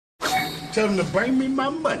Tell them to bring me my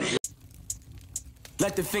money.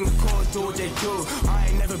 Let the finger corn do what they do. I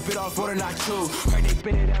ain't never bit off more than I chew. Heard they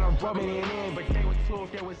bit it out on rubbing it in, but they were two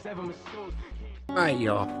if there was 7 masseuse. Alright,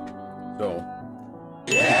 y'all. So,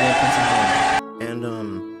 yeah. And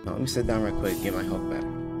let me sit down right quick, get my health back.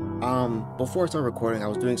 Before I start recording, I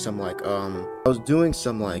was doing some like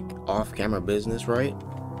off-camera business, right?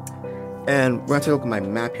 And we're gonna take a look at my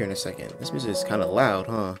map here in a second. This music is kind of loud,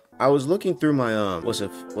 huh? I was looking through my what's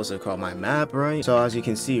it called, my map, right? So as you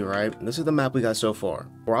can see, right, this is the map we got so far.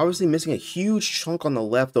 We're obviously missing a huge chunk on the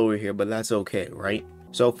left over here, but that's okay, right?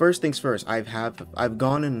 So first things first, I've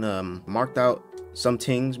gone and marked out some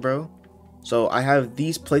things, bro. So I have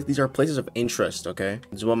these are places of interest, okay?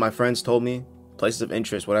 This is what my friends told me. Places of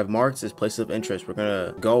interest. What I've marked is places of interest. We're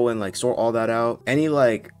gonna go and like sort all that out. Any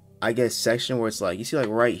like, I guess, section where it's like, you see like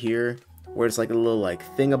right here where it's like a little like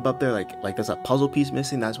thing up there, like there's a puzzle piece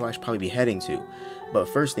missing. That's where I should probably be heading to. But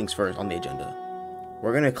first things first on the agenda,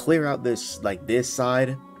 we're gonna clear out this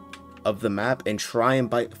side of the map and try and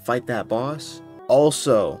fight that boss.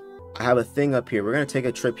 Also, I have a thing up here. We're gonna take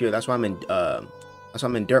a trip here. That's why I'm in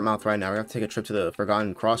Dirtmouth right now. We're gonna have to take a trip to the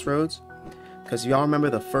Forgotten Crossroads. Because y'all remember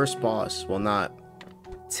the first boss, well, not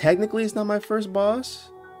technically it's not my first boss.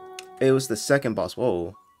 It was the second boss.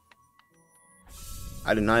 Whoa.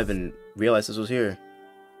 I did not even realize this was here.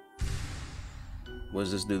 What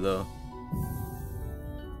does this do though?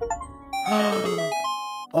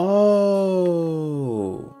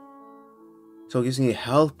 Oh. So it gives me a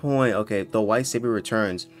health point. Okay, the white saber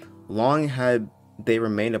returns. Long had they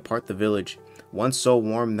remained apart the village. Once so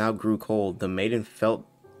warm, now grew cold. The maiden felt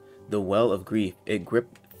the well of grief. It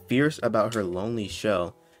gripped fierce about her lonely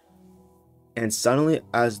shell. And suddenly,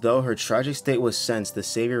 as though her tragic state was sensed, the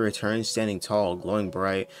savior returned, standing tall, glowing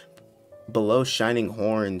bright. Below shining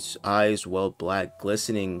horns, eyes well black,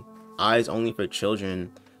 glistening, eyes only for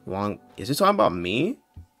children. Long, is it talking about me?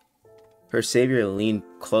 Her savior leaned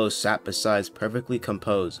close, sat beside, perfectly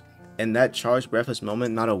composed. In that charged, breathless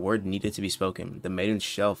moment, not a word needed to be spoken. The maiden's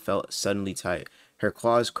shell felt suddenly tight. Her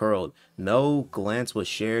claws curled. No glance was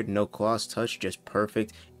shared, no claws touched, just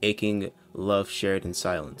perfect, aching love shared in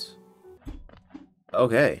silence.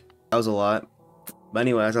 Okay, that was a lot. But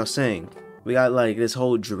anyway, as I was saying, we got like this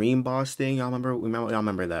whole dream boss thing. Y'all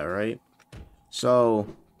remember that, right? So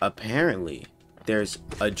apparently there's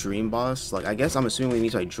a dream boss. Like, I guess I'm assuming when he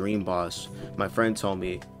means like dream boss. My friend told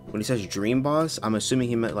me when he says dream boss, I'm assuming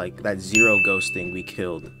he meant like that zero ghost thing we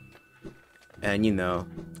killed. And you know,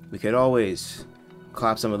 we could always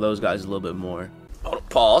clap some of those guys a little bit more.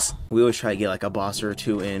 Pause. We always try to get like a boss or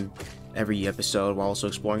two in every episode while also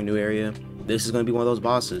exploring a new area. This is gonna be one of those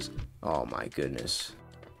bosses. Oh my goodness.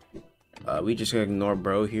 We just gonna ignore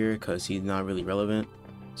bro here because he's not really relevant.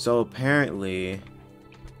 So apparently,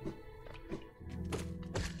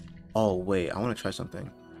 oh wait, I want to try something.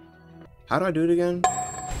 How do I do it again?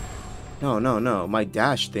 No, my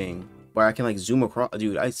dash thing where I can like zoom across.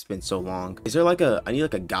 Dude, it's been so long. Is there like I need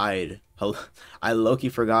like a guide. I low-key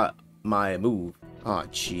forgot my move. Oh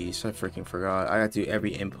jeez, I freaking forgot. I got to do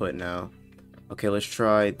every input now. Okay, let's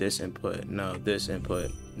try this input. No, this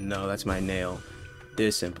input. No, that's my nail.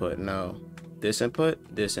 This input. No. This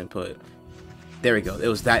input. This input. There we go. It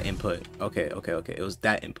was that input. Okay. It was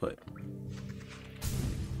that input.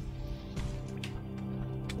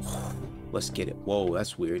 Let's get it. Whoa,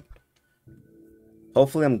 that's weird.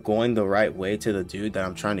 Hopefully I'm going the right way to the dude that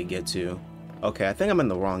I'm trying to get to. Okay, I think I'm in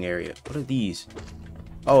the wrong area. What are these?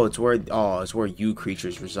 Oh, it's where you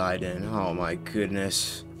creatures reside in. Oh my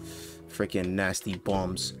goodness. Freaking nasty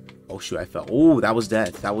bums. Oh shoot, I fell. Oh, that was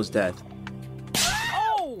death. That was death.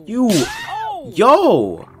 Oh! You! Oh!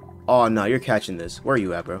 Yo! Oh no, you're catching this. Where are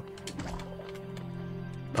you at, bro?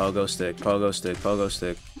 Pogo stick, pogo stick, pogo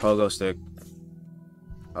stick, pogo stick.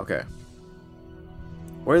 Okay.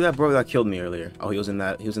 Where did that bro that killed me earlier? Oh, he was in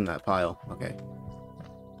that pile. Okay.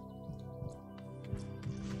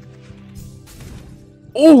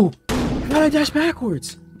 Oh! How did I dash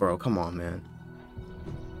backwards? Bro, come on, man.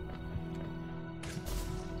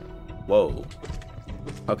 Whoa.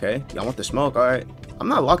 Okay, y'all want the smoke? Alright. I'm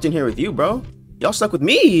not locked in here with you, bro. Y'all stuck with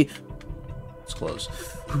me. It's close.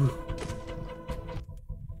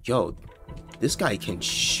 Yo, this guy can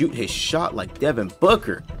shoot his shot like Devin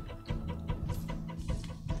Booker.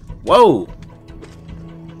 Whoa.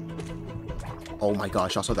 Oh my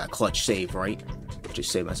gosh, I saw that clutch save, right?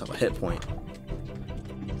 Just saved myself a hit point.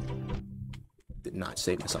 Did not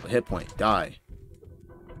save myself a hit point. Die.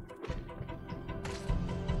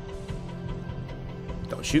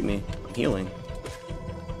 Don't shoot me. I'm healing.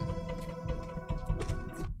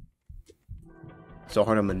 So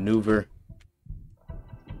hard to maneuver.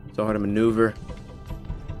 So hard to maneuver.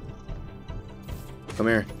 Come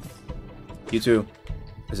here. You too.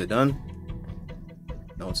 Is it done?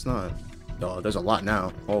 No, it's not. Oh, there's a lot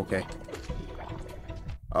now. Oh, okay.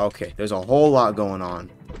 Okay, there's a whole lot going on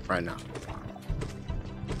right now.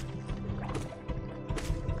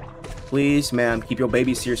 Please, ma'am, keep your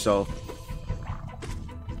babies to yourself.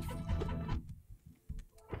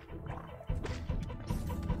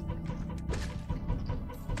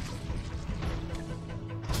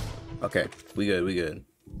 Okay, we good, we good.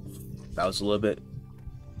 That was a little bit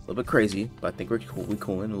crazy, but I think we're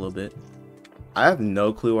cooling a little bit. I have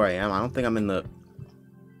no clue where I am. I don't think I'm in the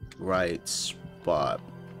right spot.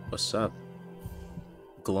 What's up?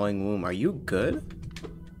 Glowing womb, are you good?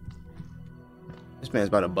 This man's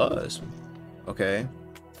about to buzz. Okay.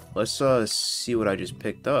 Let's see what I just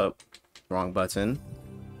picked up. Wrong button.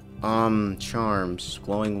 Charms.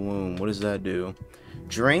 Glowing womb. What does that do?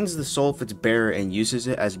 Drains the soul of its bearer and uses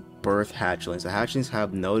it as birth hatchlings. The hatchlings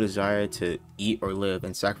have no desire to eat or live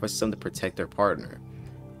and sacrifice them to protect their partner.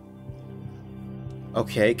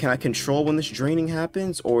 Okay, can I control when this draining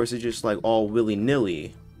happens, or is it just like all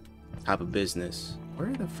willy-nilly type of business?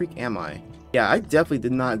 Where the freak am I? Yeah, I definitely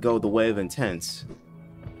did not go the way of intense.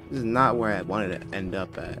 This is not where I wanted to end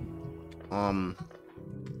up at.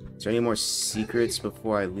 Is there any more secrets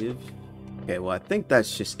before I leave? Okay, well, I think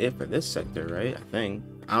that's just it for this sector, right? I think.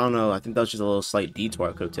 I don't know. I think that was just a little slight detour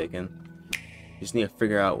I could have taken. Just need to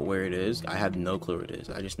figure out where it is. I have no clue where it is.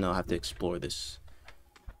 I just know I have to explore this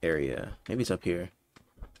area. Maybe it's up here.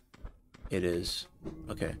 It is.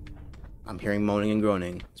 Okay. I'm hearing moaning and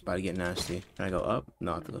groaning. It's about to get nasty. Can I go up?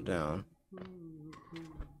 No, I have to go down.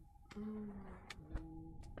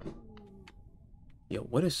 Yo,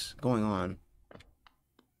 what is going on?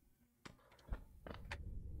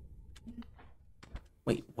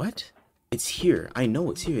 Wait, what? It's here. I know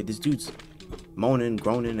it's here. This dude's moaning,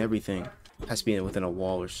 groaning, everything. Has to be within a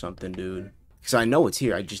wall or something, dude. Because I know it's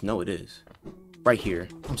here. I just know it is. Right here.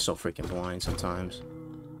 I'm so freaking blind sometimes.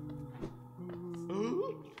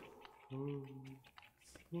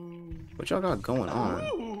 What y'all got going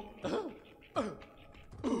on?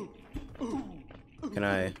 Can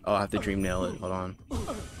I... Oh, I have to dream nail it. Hold on.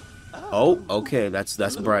 Oh, okay. That's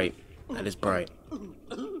bright. That is bright.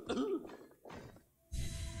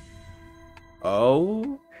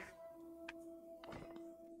 Oh.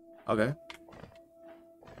 Okay.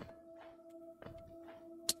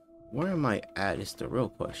 Where am I at is the real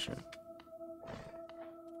question.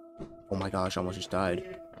 Oh my gosh, I almost just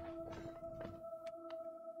died.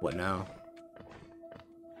 What now?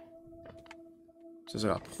 Is this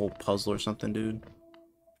like a whole puzzle or something, dude?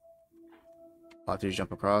 I'll have to just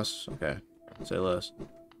jump across? Okay. Say less.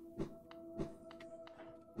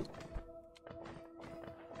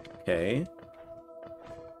 Okay.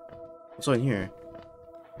 What's on here?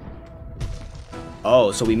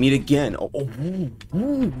 Oh, so we meet again. Oh, ooh,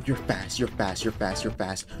 ooh, you're fast, you're fast, you're fast, you're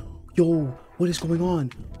fast. Yo, what is going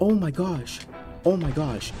on? Oh my gosh. Oh my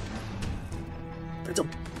gosh. That's a...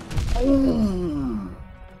 Oh.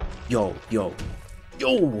 Yo, yo,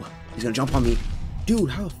 yo. He's gonna jump on me.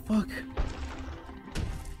 Dude, how the fuck?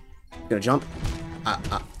 Gonna jump?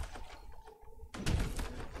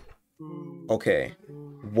 Okay.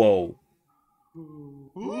 Whoa.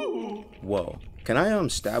 Whoa. Can I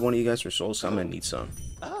stab one of you guys for souls? I'm gonna need some.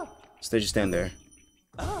 So they just stand there.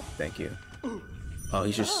 Thank you. Oh,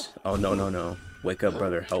 he's just... Oh, no, no, no. Wake up,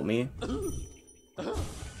 brother. Help me.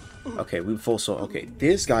 Okay, we full soul. Okay,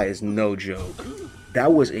 this guy is no joke.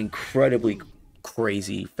 That was incredibly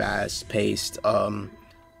crazy, fast-paced. That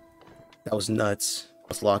was nuts.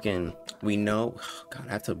 Let's lock in. We know... Oh, God,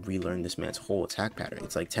 I have to relearn this man's whole attack pattern.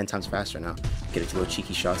 It's like 10 times faster now. Get it to go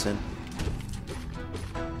cheeky shots in.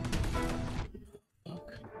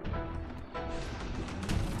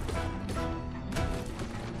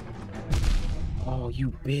 Oh,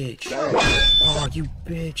 you bitch. Oh, you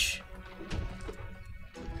bitch.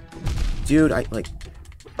 Dude, I like...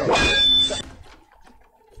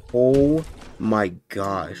 Oh my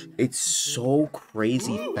gosh. It's so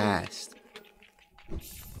crazy fast.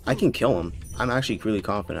 I can kill him. I'm actually really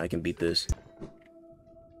confident I can beat this.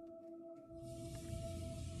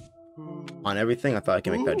 On everything, I thought I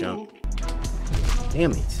can make that jump.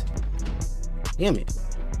 Damn it. Damn it.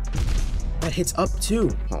 That hits up too.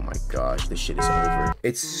 Oh my gosh, this shit is over.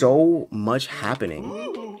 It's so much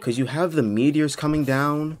happening. Because you have the meteors coming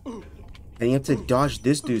down. And you have to dodge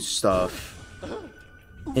this dude's stuff.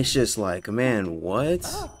 It's just like, man, what?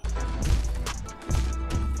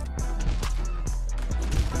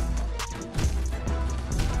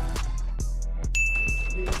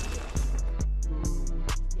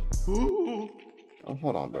 Oh,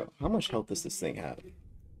 hold on, bro. How much health does this thing have? I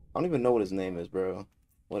don't even know what his name is, bro.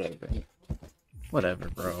 Whatever. Whatever,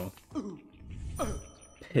 bro.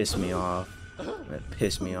 Piss me off. That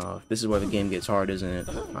pissed me off. This is where the game gets hard, isn't it?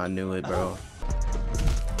 I knew it, bro.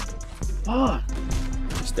 Fuck.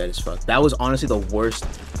 It's dead as fuck. That was honestly the worst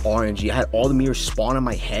RNG. I had all the mirrors spawn on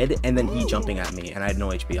my head, and then he jumping at me, and I had no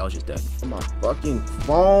HP. I was just dead. On my fucking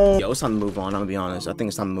phone. Yo, it's time to move on. I'm gonna be honest. I think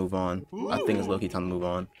it's time to move on. I think it's low-key time to move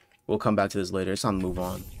on. We'll come back to this later. It's time to move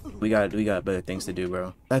on. We got better things to do,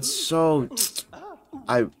 bro. That's so.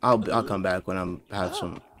 I'll come back when have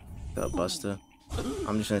some Buster.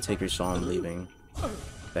 I'm just gonna take your soul. I'm leaving.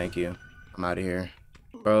 Thank you. I'm out of here.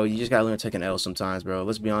 Bro, you just gotta learn to take an L sometimes, bro.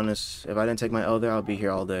 Let's be honest. If I didn't take my L there, I'll be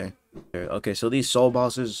here all day. Okay, so these soul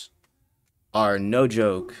bosses are no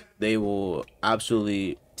joke. They will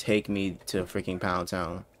absolutely take me to freaking Pound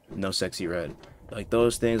Town. No sexy red. Like,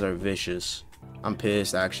 those things are vicious. I'm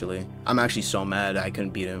pissed, actually. I'm actually so mad I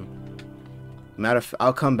couldn't beat him.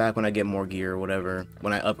 I'll come back when I get more gear or whatever.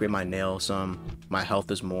 When I upgrade my nail some, my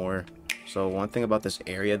health is more. So one thing about this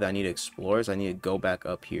area that I need to explore is I need to go back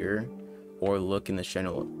up here or look in the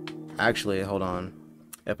channel. Actually, hold on.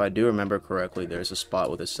 If I do remember correctly, there's a spot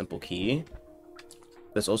with a simple key.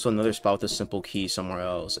 There's also another spot with a simple key somewhere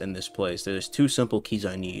else in this place. There's 2 simple keys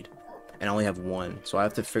I need, and I only have 1. So I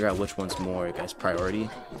have to figure out which one's more, guys. Priority.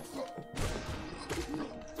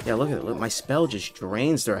 Yeah, look at it. Look, my spell just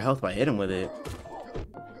drains their health by hitting with it.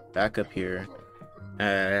 Back up here.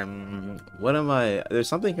 What am I? There's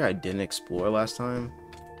something here I didn't explore last time.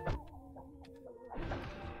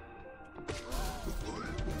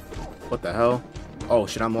 What the hell? Oh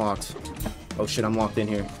shit, I'm locked. Oh shit, I'm locked in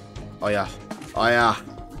here. Oh yeah. Oh yeah.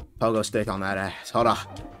 Pogo stick on that ass. Hold on.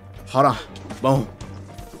 Hold on. Boom.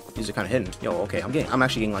 These are kind of hidden. Yo, okay. I'm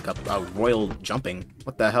actually getting like a royal jumping.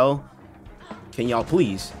 What the hell? Can y'all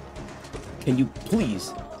please? Can you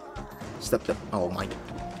please step up? Oh my.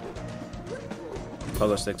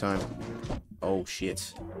 Pogo stick time. Oh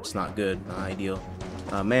shit. It's not good. Not ideal.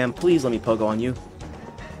 Man, please let me pogo on you.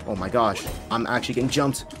 Oh my gosh. I'm actually getting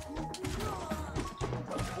jumped.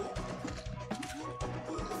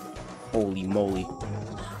 Holy moly.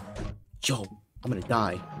 Yo, I'm gonna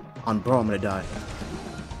die. Bro, I'm gonna die.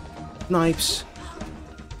 Snipes.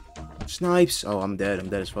 Snipes. Oh, I'm dead. I'm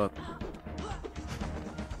dead as fuck.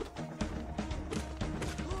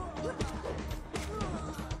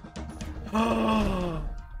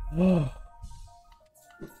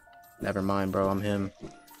 Never mind, bro. I'm him.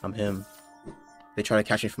 I'm him. They try to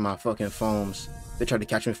catch me from my fucking foams. They tried to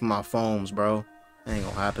catch me from my foams, bro. That ain't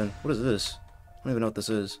gonna happen. What is this? I don't even know what this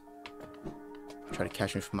is. Try to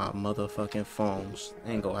catch me from my motherfucking foams.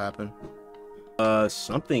 That ain't gonna happen.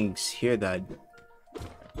 Something's here that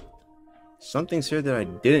I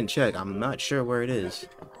didn't check. I'm not sure where it is.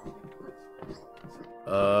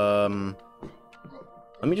 Let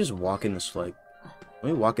me just walk in this, like,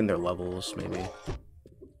 let me walk in their levels, maybe.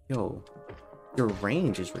 Yo, your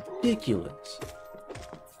range is ridiculous.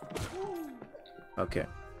 Okay.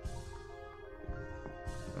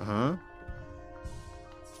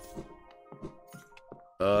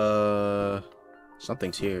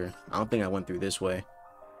 Something's here. I don't think I went through this way.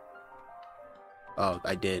 Oh,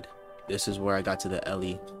 I did. This is where I got to the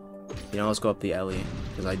alley. You know, let's go up the alley,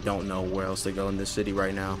 because I don't know where else to go in this city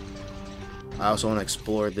right now. I also want to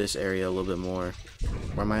explore this area a little bit more.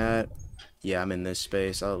 Where am I at? Yeah, I'm in this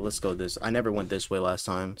space. Let's go this. I never went this way last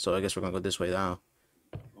time, so I guess we're gonna go this way now.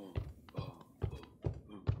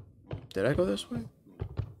 Did I go this way?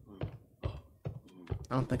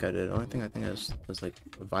 I don't think I did. The only thing I think I was like,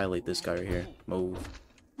 violate this guy right here. Move.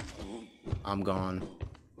 I'm gone.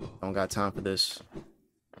 Don't got time for this.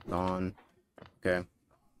 Gone. Okay.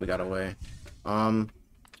 We got away.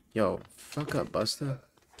 Yo, fuck up, Buster.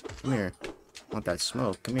 Come here. Want that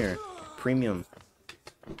smoke. Come here. Premium.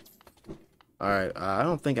 Alright, I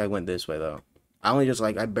don't think I went this way, though. I only just,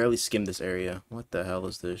 like, I barely skimmed this area. What the hell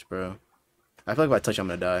is this, bro? I feel like if I touch, I'm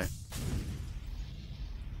gonna die.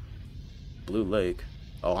 Blue Lake.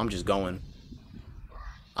 Oh, I'm just going.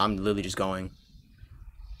 I'm literally just going.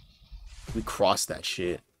 We crossed that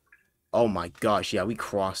shit. Oh my gosh, yeah, we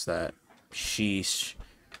crossed that. Sheesh.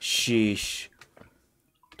 Sheesh.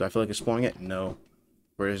 Do I feel like exploring it? No.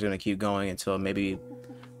 We're just gonna keep going until maybe...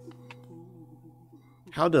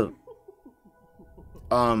 How to...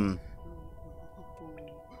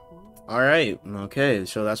 Alright, okay,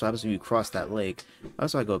 so that's what happens when you cross that lake. How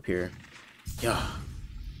do I go up here? Yeah.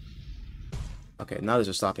 Okay, now there's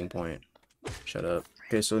a stopping point. Shut up.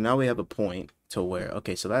 Okay, so now we have a point to where...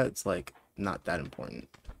 Okay, so that's, like, not that important.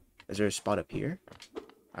 Is there a spot up here?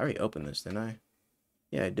 I already opened this, didn't I?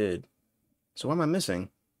 Yeah, I did. So what am I missing?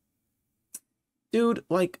 Dude,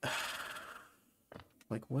 like...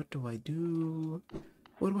 Like, what do I do?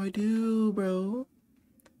 What do I do, bro?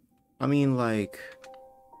 I mean, like,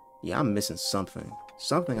 yeah, I'm missing something.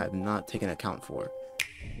 Something I've not taken account for.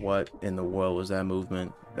 What in the world was that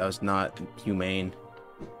movement? That was not humane.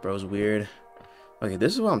 Bro's weird. Okay,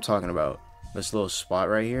 this is what I'm talking about. This little spot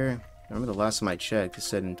right here. Remember the last time I checked, it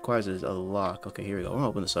said it requires a lock. Okay, here we go. I'm gonna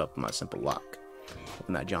open this up with my simple lock.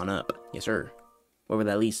 Open that John up. Yes, sir. Wherever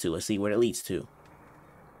that leads to. Let's see where it leads to.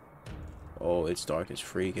 Oh, it's dark as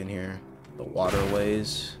freak in here. The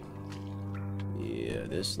waterways. Yeah,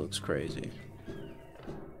 this looks crazy.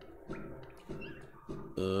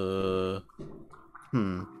 What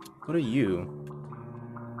are you?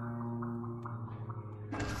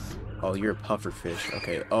 Oh, you're a pufferfish.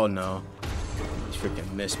 Okay. Oh no. You freaking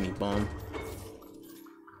missed me, bum.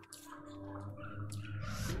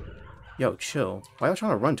 Yo, chill. Why y'all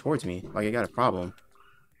trying to run towards me? Like I got a problem.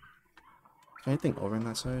 Is there anything over on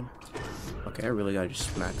that side? Okay, I really gotta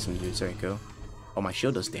just smack some dudes. There you go. Oh, my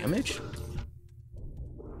shield does damage?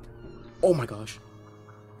 Oh my gosh.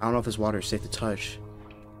 I don't know if this water is safe to touch.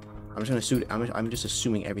 I'm just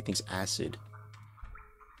assuming everything's acid.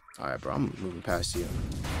 Alright, bro, I'm moving past you.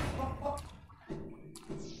 Oh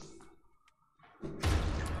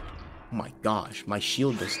my gosh, my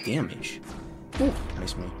shield does damage. Ooh,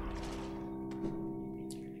 missed me.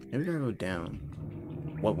 Maybe I gotta go down.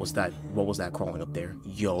 What was that? What was that crawling up there?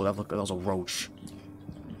 Yo, that looked like that was a roach.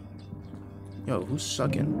 Yo, who's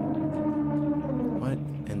sucking? What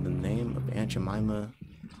in the name of Aunt Jemima?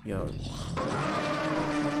 Yo.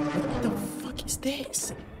 What the fuck is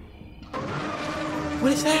this?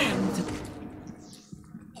 What is that?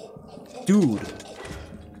 Dude.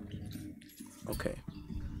 Okay.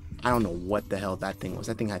 I don't know what the hell that thing was.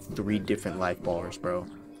 That thing had 3 different life bars, bro.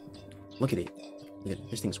 Look at it. Look at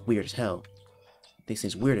it. This thing's weird as hell. This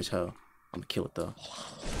thing's weird as hell. I'm gonna kill it though.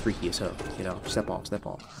 Freaky as hell. You know, step off, step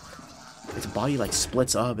off. Its body like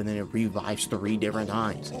splits up and then it revives 3 different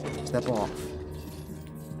times. Step off.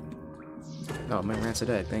 Oh, my rancid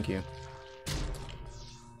egg. Thank you.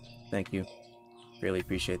 Thank you. Really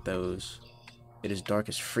appreciate those. It is dark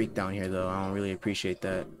as freak down here though. I don't really appreciate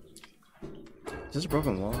that. Is this a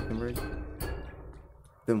broken wall I can break?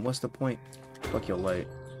 Then what's the point? Fuck your light.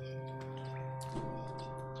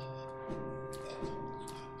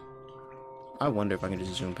 I wonder if I can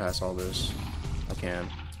just zoom past all this. I can.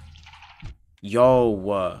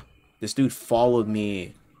 Yo, this dude followed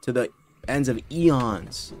me to the ends of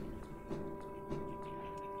eons.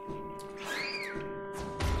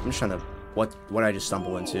 I'm just trying to... What I just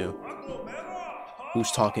stumble into?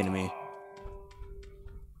 Who's talking to me?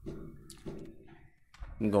 I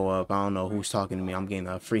can go up. I don't know who's talking to me. I'm getting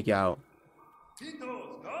a freak out.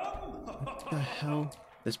 What the hell?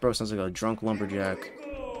 This bro sounds like a drunk lumberjack.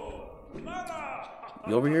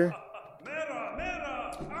 You over here?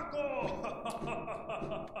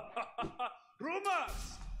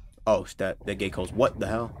 Oh, that gate calls. What the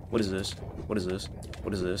hell? What is this? What is this?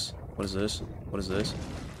 What is this? What is this? What is this?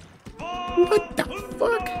 What the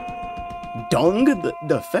fuck? Dung the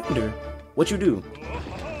defender? What you do?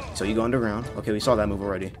 So you go underground. Okay, we saw that move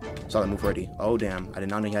already. Oh damn, I did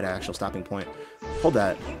not know you had an actual stopping point. Hold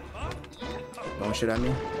that. Throwing shit at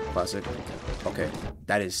me? Classic. Okay,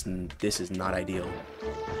 this is not ideal.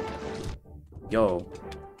 Yo.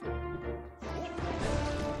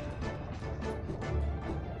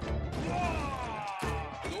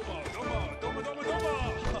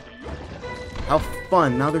 How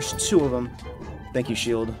fun. Now there's 2 of them. Thank you,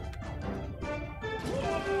 shield.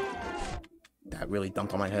 That really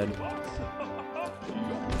dumped on my head. Oh,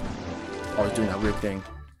 I was doing that weird thing.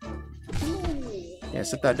 Yeah,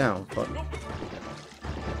 sit that down. Fuck.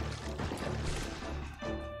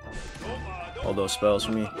 All those spells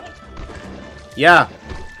for me. Yeah.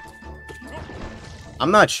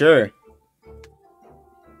 I'm not sure.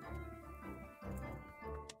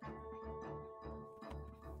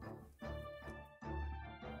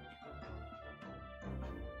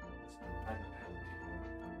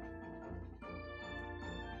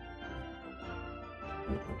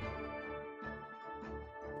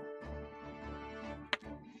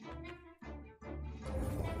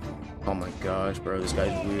 Oh my gosh, bro, this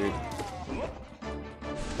guy's weird.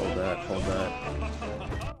 Hold that, hold that.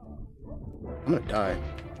 I'm gonna die.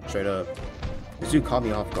 Straight up. This dude caught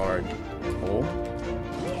me off guard. Oh.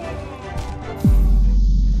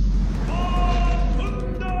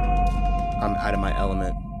 I'm out of my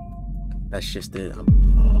element. That's just it.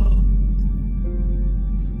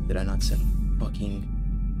 Did I not set fucking...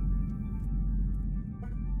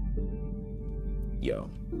 Yo.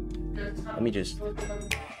 Let me just...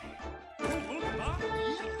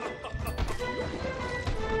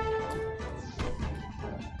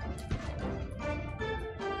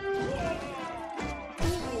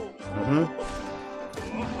 I'm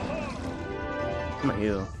gonna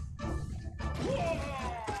heal.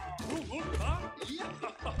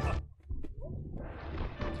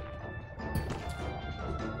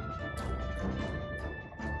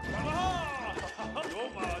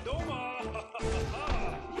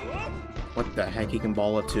 What the heck? He can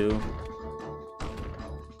ball up too.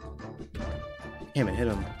 Can't even hit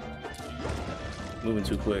him. Moving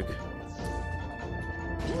too quick.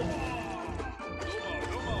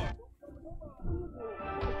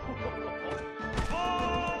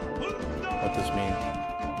 What does this mean?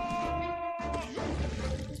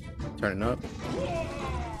 Turning up?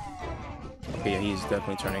 Okay, yeah, he's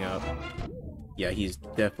definitely turning up. Yeah, he's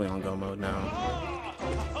definitely on go mode now.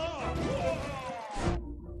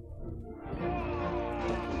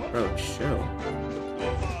 Bro, chill.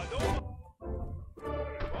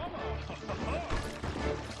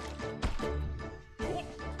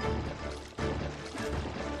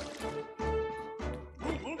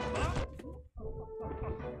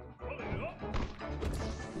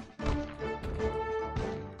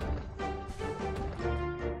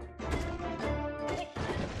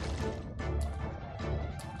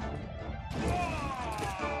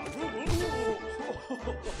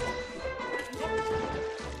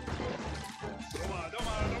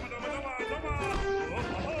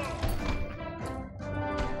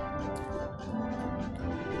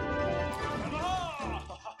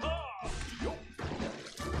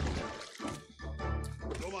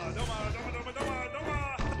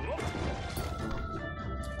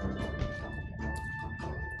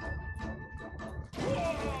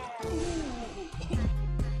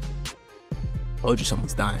 Told you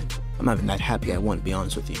someone's dying. I'm not even that happy I won, to be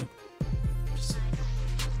honest with you.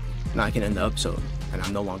 Now I can end the episode, and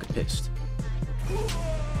I'm no longer pissed.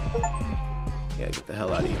 Yeah, get the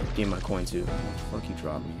hell out of here. Give me my coin too. Fuck you,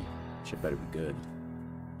 drop me. Shit better be good.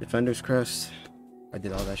 Defender's Crest. I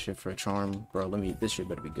did all that shit for a charm. Bro, this shit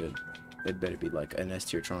better be good. It better be like an S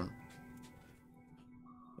tier charm.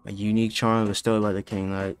 A unique charm bestowed by the King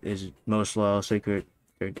Knight is most loyal secret.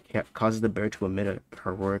 It causes the bear to emit a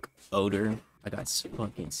heroic odor. I got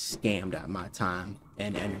fucking scammed out of my time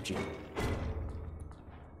and energy.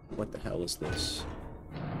 What the hell is this?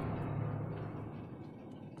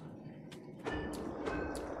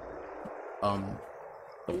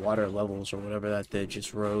 The water levels or whatever that did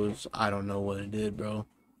just rose. I don't know what it did, bro.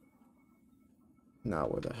 Now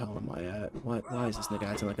where the hell am I at? What? Why is this nigga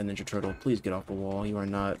acting like a Ninja Turtle? Please get off the wall. You are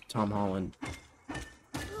not Tom Holland.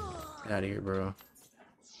 Get out of here, bro.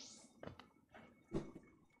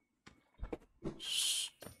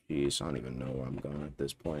 Jeez, I don't even know where I'm going at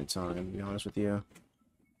this point in time, to be honest with you.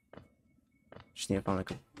 Just need to find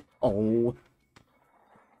like a... Oh!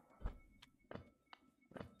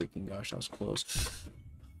 Freaking gosh, that was close.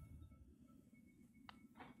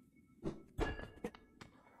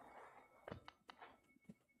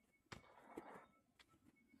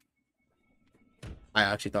 I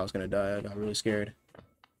actually thought I was gonna die. I got really scared.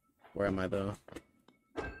 Where am I though?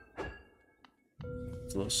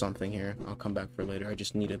 It's a little something here. I'll come back for later. I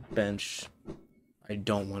just need a bench. I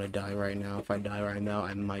don't want to die right now. If I die right now,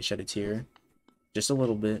 I might shed a tear. Just a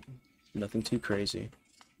little bit. Nothing too crazy.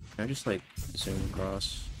 Can I just like zoom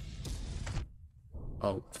across?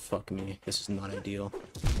 Oh, fuck me. This is not ideal.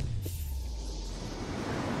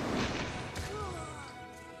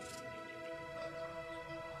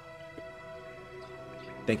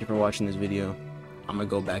 Thank you for watching this video. I'm gonna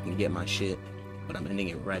go back and get my shit, but I'm ending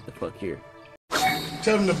it right the fuck here.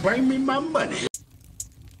 Tell them to bring me my money.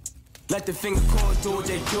 Let the finger call do what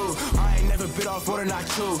they do. I ain't never bit off more than I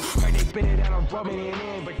chew. Heard they been it out on rubbing it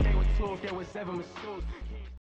in, but they were two if they were 7 masseuse.